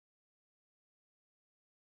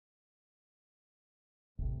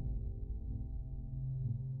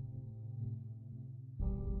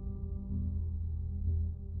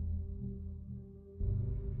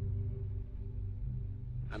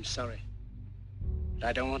I'm sorry. But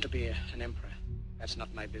I don't want to be an emperor. That's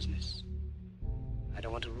not my business. I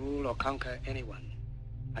don't want to rule or conquer anyone.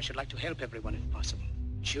 I should like to help everyone if possible.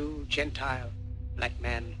 Jew, Gentile, black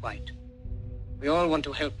man, white. We all want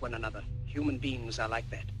to help one another. Human beings are like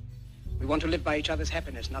that. We want to live by each other's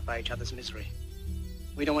happiness, not by each other's misery.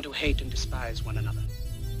 We don't want to hate and despise one another.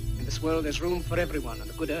 In this world, there's room for everyone, and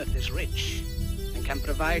the good earth is rich and can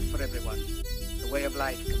provide for everyone. The way of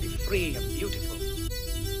life can be free and beautiful,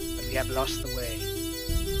 but we have lost the way.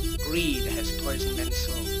 Greed has poisoned men's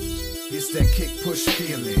souls. It's that kick push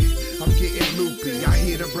feeling. I'm getting loopy. I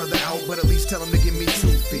hear the brother out, but at least tell him to give me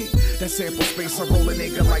 2 feet. That sample space, I roll a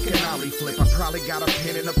nigga like an ollie flip. I probably got a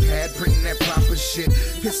pen and a pad, printing that proper shit.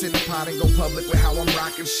 Piss in the pot and go public with how I'm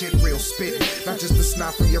rocking shit. Real spit, not just the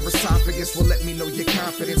snot from your esophagus will let me know your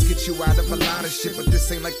confidence. Get you out of a lot of shit, but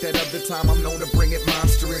this ain't like that other time. I'm known to bring it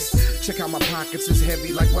monstrous. Check out my pockets, it's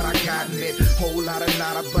heavy like what I got in it. Whole lot of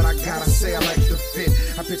nada, but I gotta say I like the fit.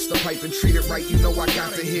 I pitch the pipe and treat it right, you know I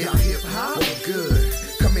got the hit. Oh good,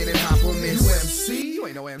 come in and hop on this. You MC? You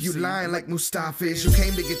ain't no MC. You lying like Mustafa is. You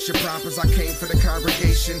came to get your propers, I came for the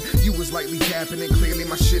congregation. You was lightly tapping and clearly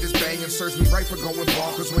my shit is banging. Serves me right for going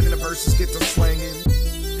bonkers when the verses get to slanging.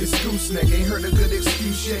 It's Gooseneck, ain't heard a good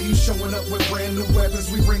excuse yet. You showing up with brand new weapons,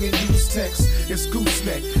 we bringing used text. It's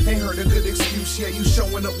Gooseneck, ain't heard a good excuse yet. You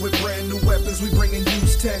showing up with brand new weapons, we bringing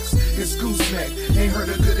used text. It's Gooseneck, ain't heard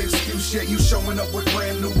a good excuse yet. You showing up with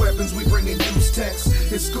brand new weapons, we bringing used text.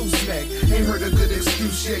 It's Gooseneck, ain't heard a good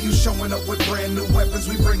excuse yet. You showing up with brand new weapons,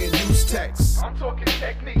 we bringing used text. I'm talking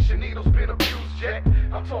techniques, your needle's been abused yet.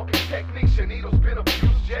 I'm talking techniques, your needle's been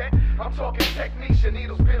abused yet. I'm talking techniques, your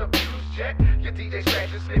needle's been abused yet. Your DJ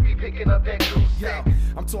scratches, be picking up that goose. Yeah,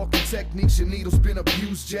 I'm talking techniques, your needle's been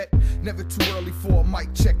abused yet. Never too early for a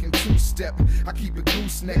mic check and 2-step. I keep it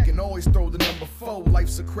gooseneck and always throw the number 4.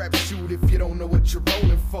 Life's a crapshoot if you don't know what you're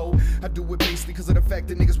rolling for. I do it basically because of the fact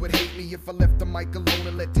that niggas would hate me if I left the mic alone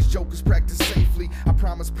and let these jokers practice safely. I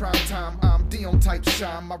promise prime time, I'm Dion type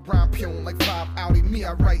shine. My rhyme pune like 5 Audi, me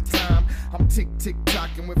I write time. I'm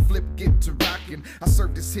tick-tick-tocking when Flip get to rocking. I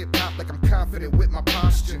serve this hip-hop like I'm confident with my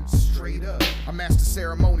posture. Straight up, I master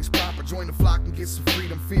ceremonies proper. Join the flock and get some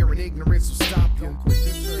freedom, fear and ignorance will stop you.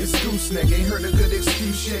 It's Gooseneck, ain't heard a good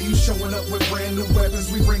excuse yet. You showing up with brand new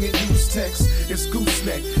weapons, we bringing used text. It's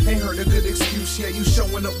Gooseneck, ain't heard a good excuse yet. You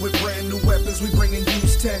showing up with brand new weapons, we bringing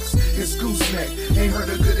used text. It's Gooseneck, ain't heard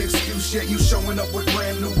a good excuse yet. You showing up with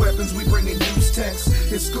brand new weapons, we bringing used text.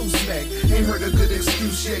 It's Gooseneck, ain't heard a good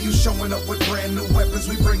excuse yet. You showing up with brand new weapons,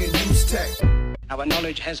 we bringing used text. Our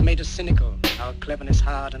knowledge has made us cynical, our cleverness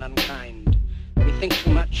hard and unkind. We think too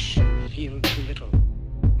much and feel too little.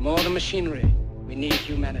 More than machinery, we need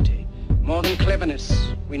humanity. More than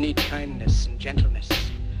cleverness, we need kindness and gentleness.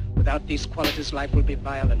 Without these qualities, life will be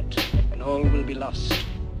violent and all will be lost.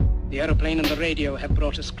 The aeroplane and the radio have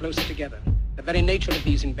brought us closer together. The very nature of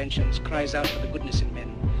these inventions cries out for the goodness in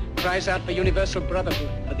men, cries out for universal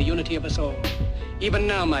brotherhood, for the unity of us all. Even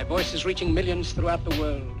now, my voice is reaching millions throughout the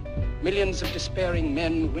world. Millions of despairing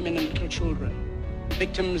men, women, and little children,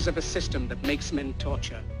 victims of a system that makes men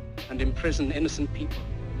torture and imprison innocent people.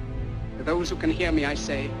 To those who can hear me, I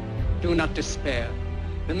say, do not despair.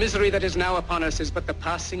 The misery that is now upon us is but the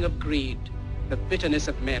passing of greed, the bitterness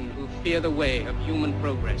of men who fear the way of human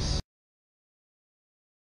progress.